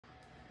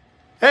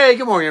Hey,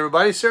 good morning,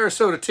 everybody.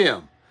 Sarasota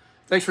Tim.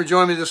 Thanks for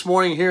joining me this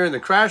morning here in the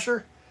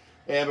Crasher.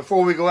 And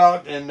before we go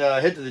out and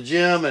head to the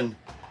gym and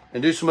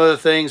do some other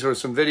things or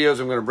some videos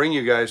I'm going to bring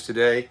you guys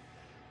today,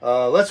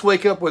 let's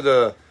wake up with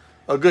a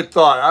good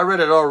thought. I read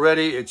it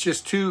already. It's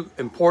just too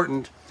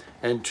important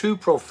and too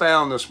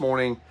profound this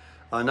morning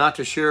not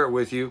to share it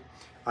with you.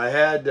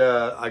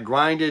 I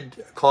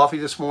grinded coffee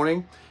this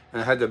morning,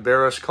 and I had the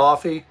Barris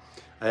coffee.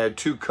 I had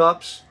 2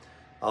 cups.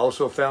 I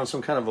also found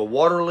some kind of a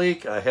water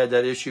leak. I had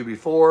that issue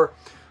before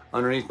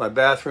underneath my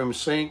bathroom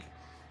sink.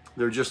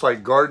 They're just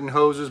like garden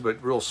hoses,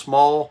 but real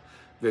small,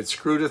 that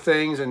screw to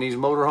things in these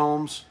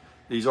motorhomes,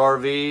 these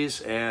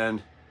RVs,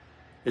 and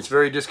it's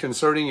very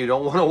disconcerting. You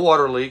don't want a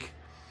water leak.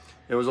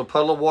 There was a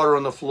puddle of water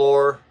on the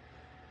floor.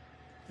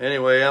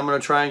 Anyway, I'm going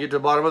to try and get to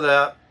the bottom of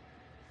that.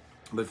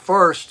 But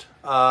first,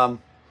 I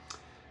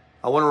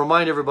want to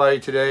remind everybody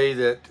today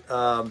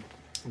that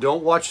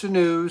don't watch the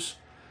news.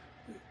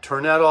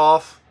 Turn that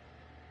off.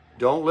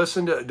 Don't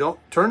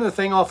turn the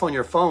thing off on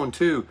your phone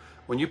too.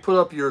 When you put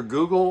up your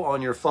Google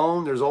on your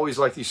phone, there's always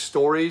like these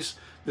stories,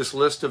 this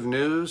list of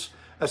news.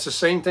 That's the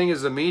same thing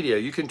as the media.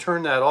 You can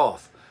turn that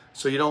off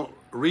so you don't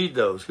read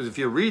those. Because if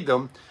you read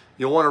them,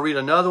 you'll want to read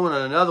another one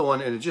and another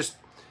one, and it just,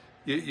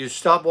 you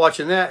stop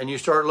watching that and you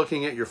start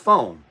looking at your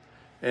phone.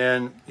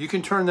 And you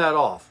can turn that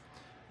off.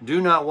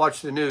 Do not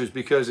watch the news,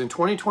 because in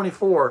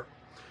 2024,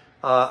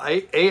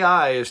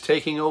 AI is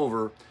taking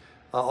over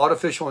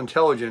artificial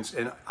intelligence,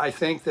 and I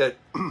think that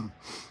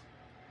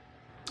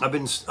I've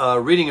been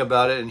reading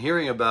about it and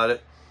hearing about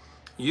it.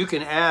 You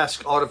can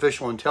ask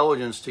artificial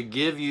intelligence to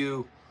give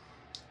you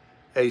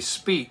a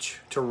speech,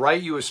 to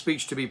write you a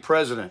speech to be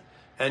president,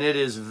 and it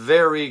is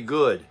very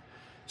good.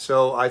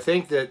 So I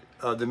think that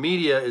the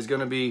media is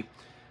going to be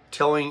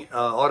telling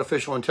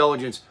artificial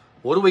intelligence,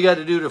 what do we got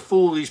to do to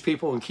fool these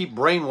people and keep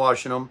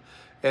brainwashing them?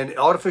 And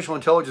artificial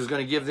intelligence is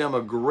going to give them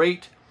a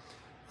great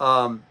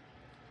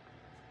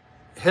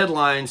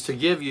headlines to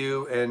give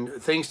you and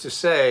things to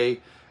say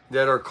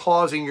that are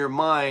causing your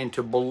mind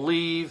to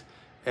believe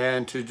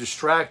and to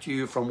distract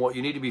you from what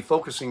you need to be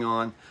focusing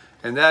on,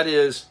 and that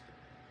is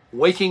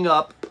waking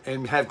up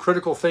and have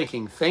critical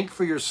thinking. Think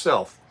for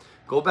yourself.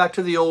 Go back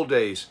to the old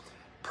days.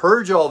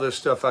 Purge all this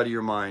stuff out of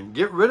your mind.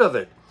 Get rid of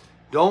it.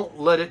 Don't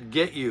let it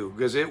get you,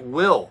 because it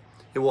will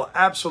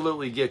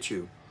absolutely get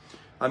you.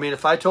 I mean,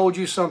 if I told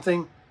you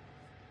something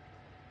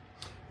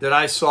that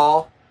I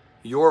saw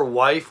your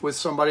wife with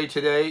somebody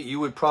today, you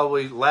would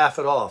probably laugh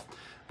it off.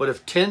 But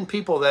if 10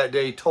 people that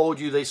day told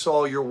you they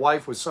saw your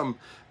wife with some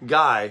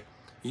guy,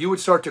 you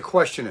would start to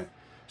question it.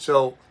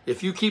 So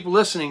if you keep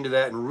listening to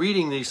that and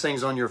reading these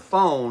things on your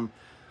phone,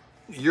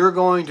 you're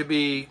going to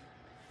be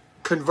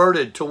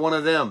converted to one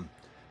of them.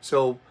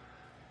 So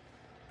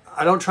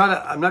I'm not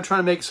trying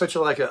to make such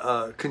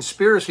a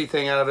conspiracy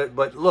thing out of it,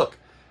 but look,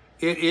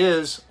 it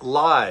is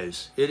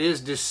lies. It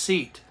is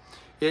deceit.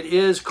 It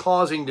is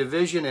causing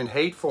division and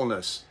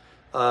hatefulness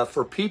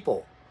for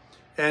people,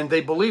 and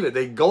they believe it.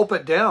 They gulp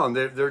it down.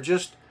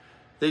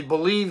 They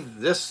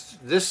believe this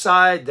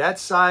side, that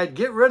side.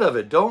 Get rid of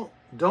it. Don't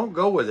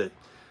go with it.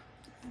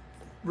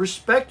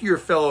 Respect your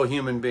fellow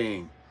human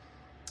being.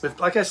 If,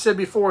 like I said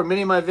before in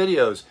many of my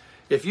videos,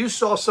 if you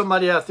saw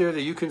somebody out there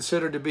that you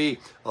consider to be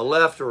a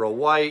left or a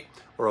white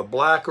or a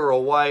black or a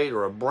white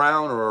or a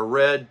brown or a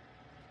red,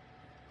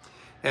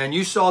 and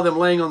you saw them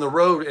laying on the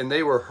road and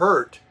they were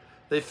hurt,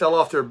 they fell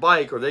off their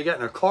bike or they got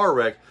in a car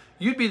wreck,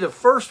 you'd be the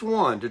first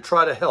one to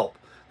try to help.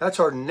 That's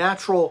our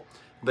natural,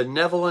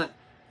 benevolent,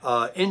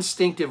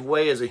 instinctive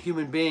way as a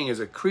human being, as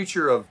a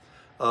creature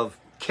of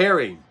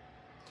caring.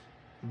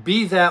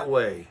 Be that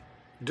way.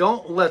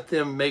 Don't let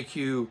them make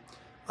you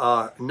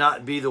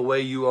not be the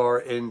way you are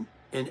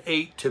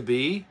innate to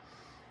be.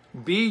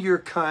 Be your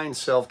kind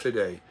self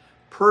today.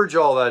 Purge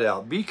all that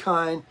out. Be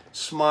kind,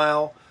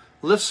 smile,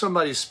 lift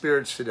somebody's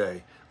spirits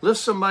today.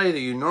 Lift somebody that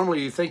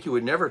you think you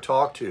would never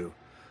talk to.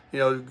 You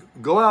know,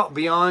 go out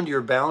beyond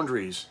your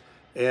boundaries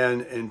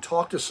and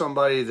talk to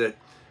somebody that,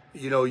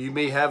 you know, you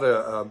may have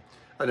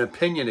an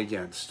opinion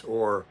against,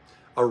 or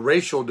a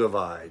racial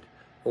divide,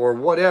 or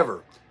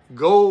whatever.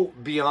 Go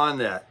beyond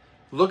that.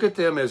 Look at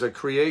them as a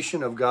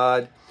creation of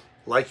God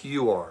like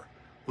you are.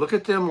 Look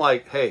at them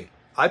like, hey,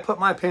 I put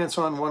my pants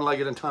on one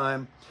leg at a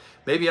time.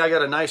 Maybe I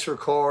got a nicer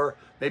car.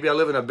 Maybe I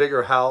live in a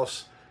bigger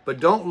house. But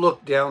don't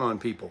look down on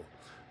people.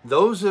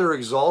 Those that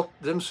exalt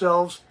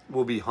themselves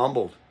will be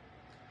humbled.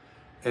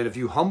 And if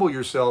you humble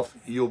yourself,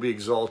 you'll be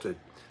exalted.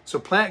 So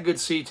plant good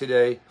seed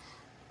today.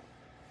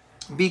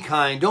 Be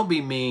kind. Don't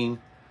be mean.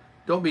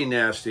 Don't be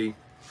nasty.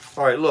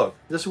 All right, look.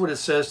 This is what it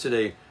says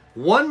today.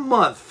 1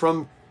 month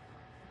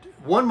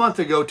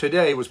ago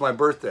today was my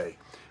birthday,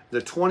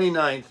 the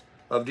 29th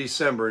of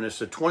December, and it's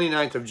the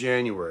 29th of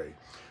January.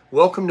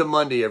 Welcome to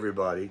Monday,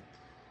 everybody.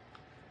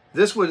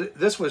 This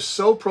was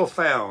so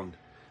profound,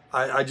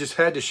 I just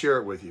had to share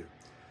it with you.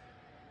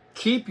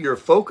 Keep your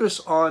focus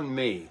on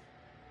me.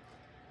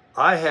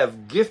 I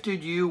have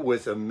gifted you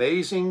with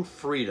amazing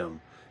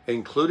freedom,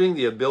 including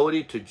the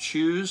ability to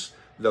choose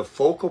the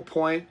focal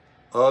point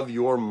of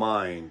your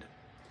mind.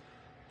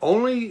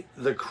 Only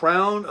the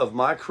crown of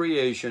my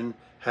creation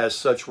has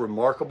such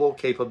remarkable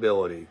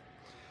capability.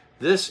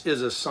 This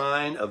is a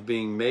sign of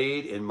being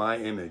made in my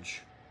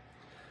image.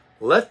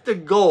 Let the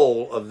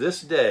goal of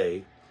this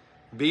day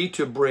be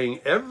to bring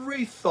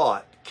every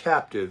thought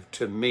captive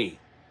to me.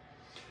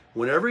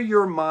 Whenever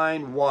your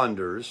mind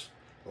wanders,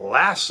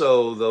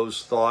 lasso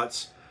those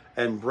thoughts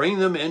and bring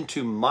them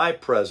into my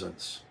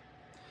presence.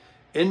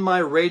 In my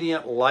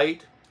radiant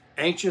light,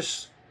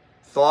 anxious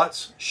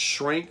thoughts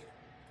shrink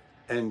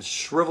and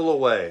shrivel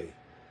away.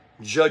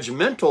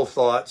 Judgmental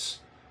thoughts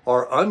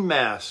are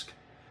unmasked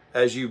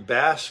as you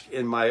bask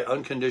in my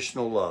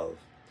unconditional love.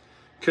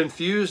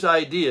 Confused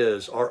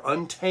ideas are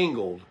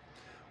untangled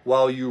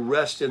while you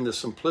rest in the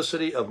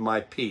simplicity of my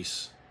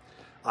peace.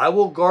 I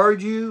will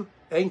guard you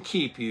and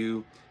keep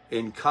you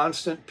in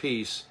constant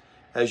peace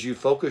as you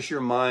focus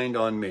your mind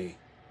on me.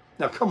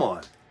 Now, come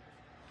on.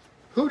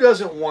 Who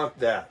doesn't want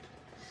that?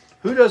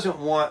 Who doesn't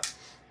want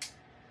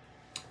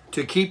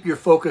to keep your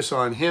focus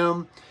on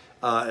him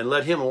and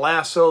let him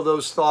lasso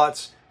those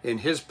thoughts in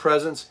his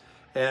presence?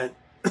 And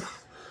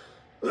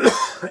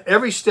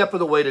every step of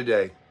the way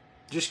today,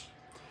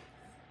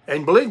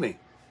 and believe me,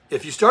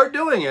 if you start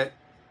doing it,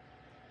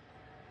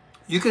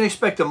 you can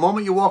expect the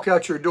moment you walk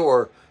out your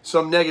door,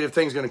 some negative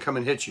thing's going to come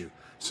and hit you.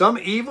 Some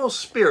evil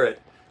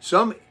spirit,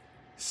 some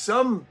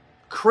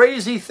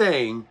crazy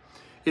thing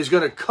is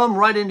going to come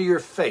right into your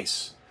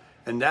face.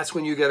 And that's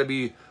when you got to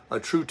be a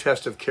true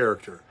test of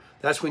character.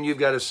 That's when you've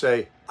got to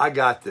say, I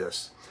got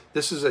this.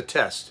 This is a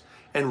test.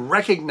 And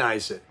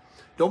recognize it.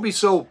 Don't be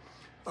so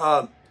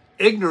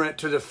ignorant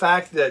to the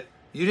fact that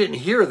you didn't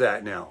hear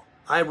that now.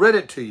 I read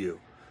it to you.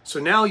 So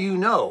now you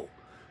know.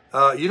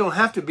 You don't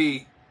have to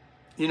be,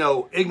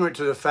 ignorant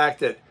to the fact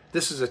that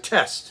this is a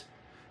test.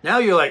 Now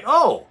you're like,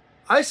 oh,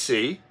 I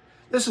see.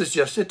 This is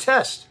just a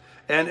test.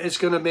 And it's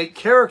going to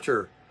make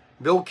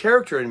build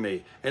character in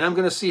me. And I'm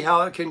going to see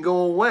how it can go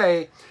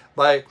away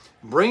by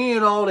bringing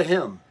it all to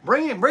him.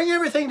 Bring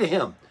everything to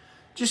him.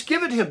 Just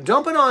give it to him.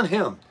 Dump it on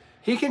him.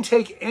 He can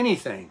take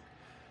anything.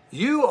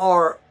 You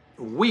are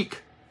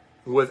weak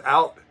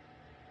without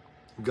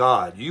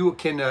God. You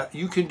can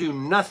do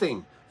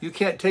nothing. You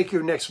can't take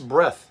your next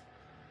breath.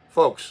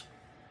 Folks,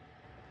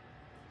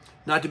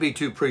 not to be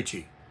too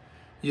preachy,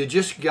 you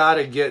just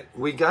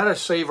we got to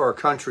save our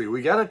country.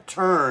 We got to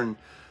turn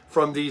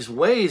from these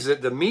ways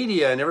that the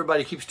media and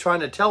everybody keeps trying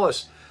to tell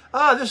us,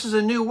 this is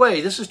a new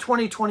way. This is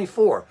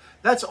 2024.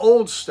 That's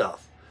old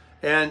stuff.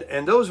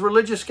 And those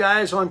religious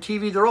guys on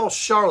TV, they're all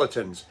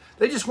charlatans.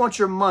 They just want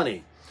your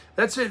money.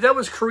 That's it. That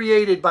was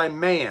created by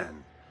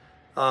man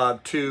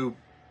to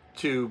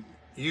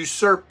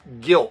usurp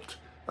guilt,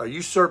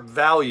 usurp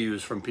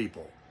values from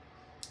people.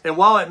 And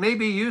while it may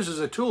be used as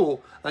a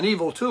tool, an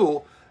evil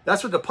tool,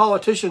 that's what the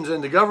politicians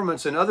and the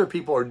governments and other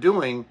people are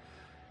doing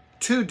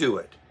to do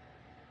it.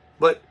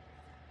 But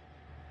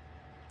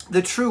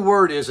the true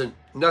word isn't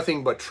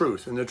nothing but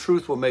truth, and the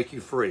truth will make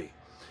you free.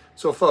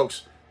 So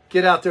folks,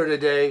 get out there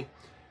today.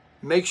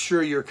 Make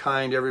sure you're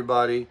kind to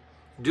everybody.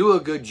 Do a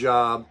good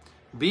job.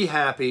 Be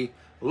happy.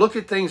 Look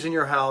at things in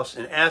your house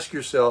and ask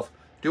yourself,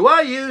 do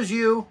I use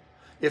you?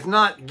 If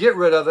not, get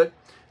rid of it.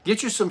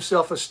 Get you some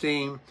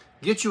self-esteem.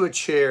 Get you a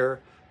chair.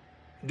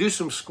 Do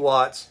some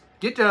squats.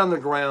 Get down on the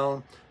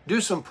ground.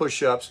 Do some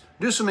push-ups.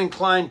 Do some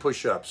incline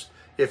push-ups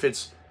if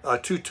it's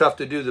too tough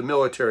to do the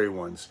military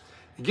ones.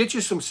 Get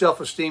you some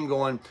self-esteem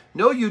going.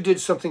 Know you did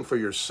something for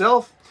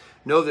yourself.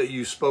 Know that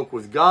you spoke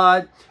with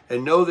God.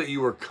 And know that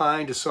you were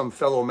kind to some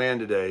fellow man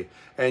today.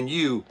 And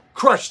you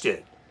crushed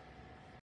it.